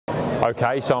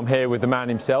Okay, so I'm here with the man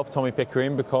himself, Tommy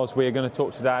Pickering, because we're going to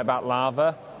talk today about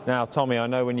lava. Now, Tommy, I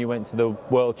know when you went to the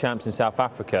World Champs in South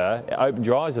Africa, it opened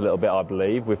your eyes a little bit, I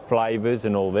believe, with flavours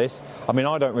and all this. I mean,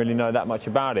 I don't really know that much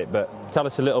about it, but tell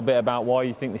us a little bit about why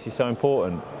you think this is so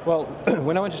important. Well,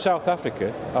 when I went to South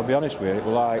Africa, I'll be honest with you, it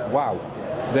was like, wow.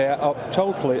 They are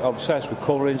totally obsessed with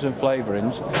colourings and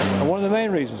flavourings, and one of the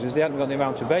main reasons is they hadn't got the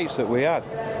amount of baits that we had.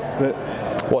 But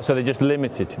what, so they're just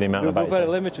limited to the amount of baits? They're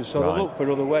very limited, so they look for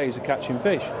other ways of catching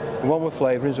fish. One with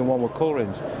flavourings and one with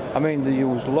colourings. I mean, they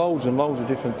used loads and loads of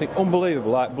different things.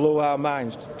 Unbelievable, like blew our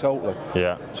minds totally.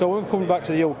 Yeah. So when we've come back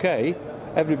to the UK,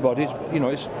 everybody's, you know,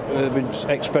 it's been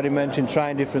experimenting,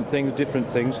 trying different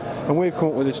things, and we've come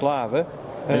up with this lava.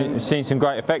 And you've seen some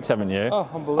great effects, haven't you? Oh,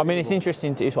 unbelievable. I mean, it's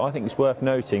interesting. I think it's worth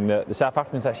noting that the South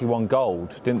Africans actually won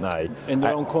gold, didn't they? In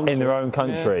their own country. In their own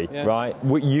country, yeah. Right?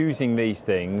 Using these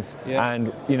things,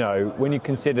 and you know, when you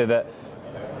consider that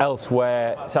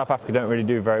elsewhere, South Africa don't really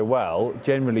do very well,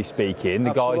 generally speaking.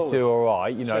 The guys do all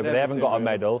right, you know, but they haven't got a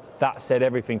medal. That said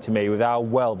everything to me with how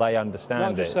well they understand it.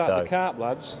 Not just it. that, the carp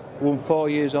lads won 4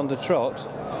 years on the trot.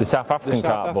 The South African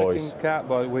carp boys. The South African carp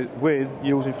boys with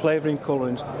using flavouring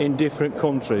colourings in different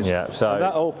countries. Yeah, so and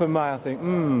that opened my eye. I think,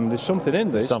 there's something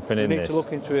in this. Something in this. We need to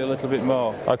look into it a little bit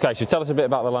more. Okay, so tell us a bit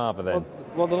about the lava then.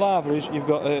 Well, the lava is, you've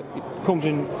got it comes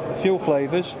in a few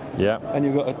flavours. Yeah. And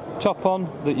you've got a top on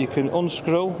that you can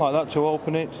unscrew like that to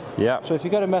open it. Yeah. So if you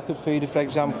get a method feeder, for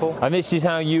example. And this is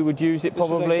how you would use it,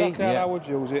 probably. This is exactly how I would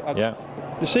use it. Yeah.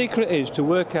 The secret is to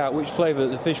work out which flavour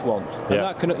that the fish want,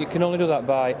 and you can only do that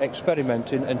by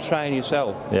experimenting and trying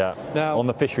yourself. Yeah. Now, on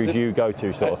the fisheries you go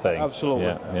to, sort of thing. Absolutely.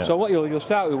 Yeah. So what you'll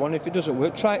start with one. If it doesn't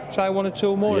work, try one or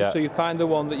two more until you find the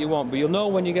one that you want. But you'll know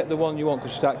when you get the one you want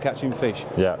because you start catching fish.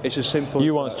 Yeah. It's as simple.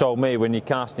 You once told me when you're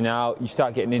casting out, you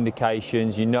start getting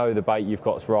indications. You know the bait you've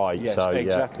got's right. Yes, so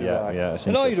exactly right. Yeah. It's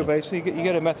and all you do basically, you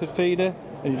get a method feeder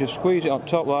and you just squeeze it on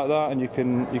top like that, and you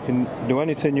can do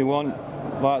anything you want.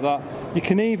 Like that. You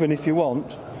can even, if you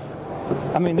want,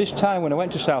 I mean, this time when I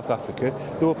went to South Africa,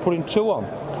 they were putting two on.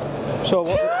 So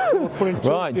they were putting two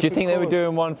right, do you think they were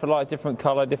doing one for like different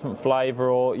colour, different flavour,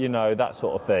 or, you know, that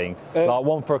sort of thing? Like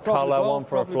one for a colour, one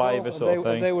for a flavour sort of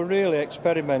thing? They were really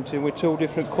experimenting with two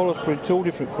different colours, putting two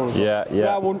different colours on. But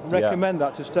I wouldn't recommend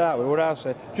that to start with. What I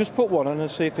say, just put one on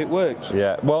and see if it works.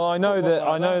 Yeah, well, I know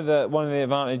that one of the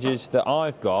advantages that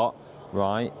I've got,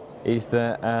 right, is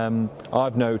that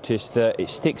I've noticed that it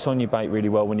sticks on your bait really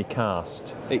well when you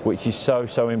cast, which is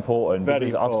so important. Very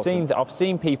because important. I've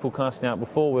seen people casting out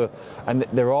before and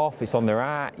they're off, it's on their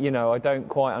hat, you know, I don't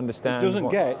quite understand. It doesn't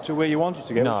get to where you want it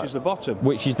to get, which is the bottom.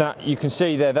 Which is that, you can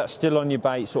see there, that's still on your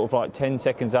bait sort of like 10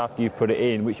 seconds after you've put it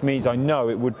in, which means I know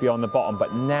it would be on the bottom,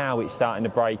 but now it's starting to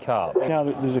break up. Now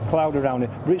there's a cloud around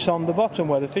it, but it's on the bottom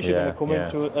where the fish are going to come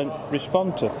into and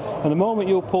respond to. And the moment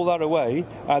you pull that away,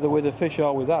 either with a fish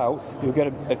or without, you'll get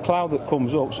a cloud that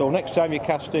comes up. So next time you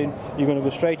cast in, you're going to go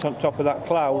straight on top of that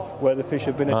cloud where the fish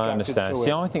have been attracted. I understand. To See,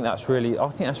 it. I think that's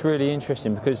really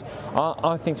interesting, because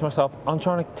I think to myself, I'm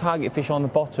trying to target fish on the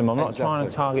bottom. I'm not trying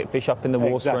to target fish up in the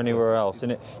water or anywhere else.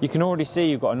 And you can already see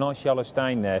you've got a nice yellow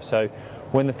stain there. So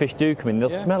when the fish do come in, they'll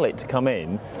smell it to come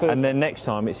in, and then next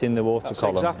time it's in the water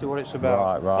column. That's exactly what it's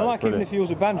about. Right. And like even if you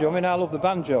use a banjo, I mean, I love the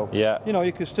banjo. Yeah. You know,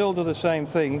 you can still do the same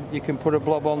thing. You can put a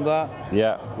blob on that.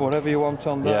 Yeah. Whatever you want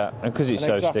on that. Yeah, and because it's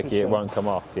so sticky, it won't come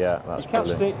off. Yeah, that's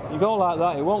brilliant. You cast it, you go like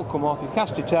that, it won't come off. You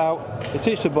cast it out, it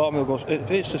hits the bottom, it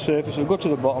hits the surface, it'll go to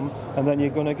the bottom, and then you're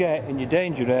going to get, in your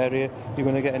danger area, you're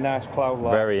going to get a nice cloud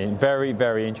like.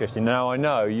 Very interesting. Now I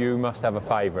know you must have a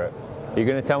favourite. You're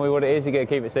going to tell me what it is? You're going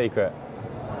to keep it secret?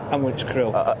 And when it's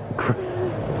krill.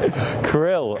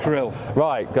 Krill. Krill.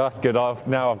 Right, that's good.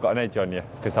 Now I've got an edge on you,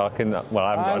 because I haven't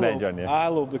got an edge on you. I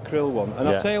love the krill one, and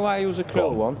I'll tell you why I use a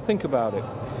krill one. Think about it.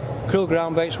 Krill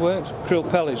ground baits works, krill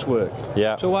pellets work.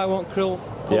 Yeah. So why won't krill?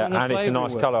 And it's a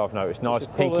nice colour, I've noticed. Nice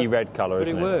pinky red colour,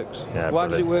 isn't it? But it works. Yeah, why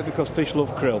does it work? Because fish love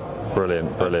krill.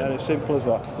 Brilliant. And it's simple as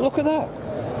that. Look at that.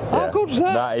 How good's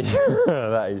that?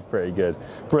 That is pretty good.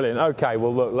 Brilliant. Okay,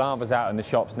 well look, lava's out in the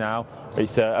shops now.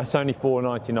 It's only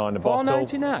 $4.99 a bottle.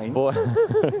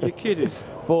 $4.99? You're kidding.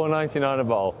 $4.99 a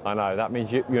bottle. I know. That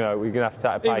means you know we're gonna have to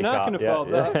take a pay cut. Even I can afford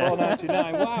that.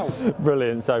 $4.99. Wow.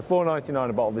 Brilliant. So $4.99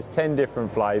 a bottle. There's 10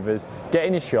 different flavours. Get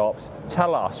in your shops.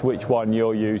 Tell us which one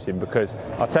you're using, because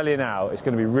I'll tell you now, it's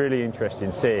going to be really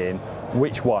interesting seeing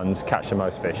which ones catch the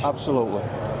most fish. Absolutely.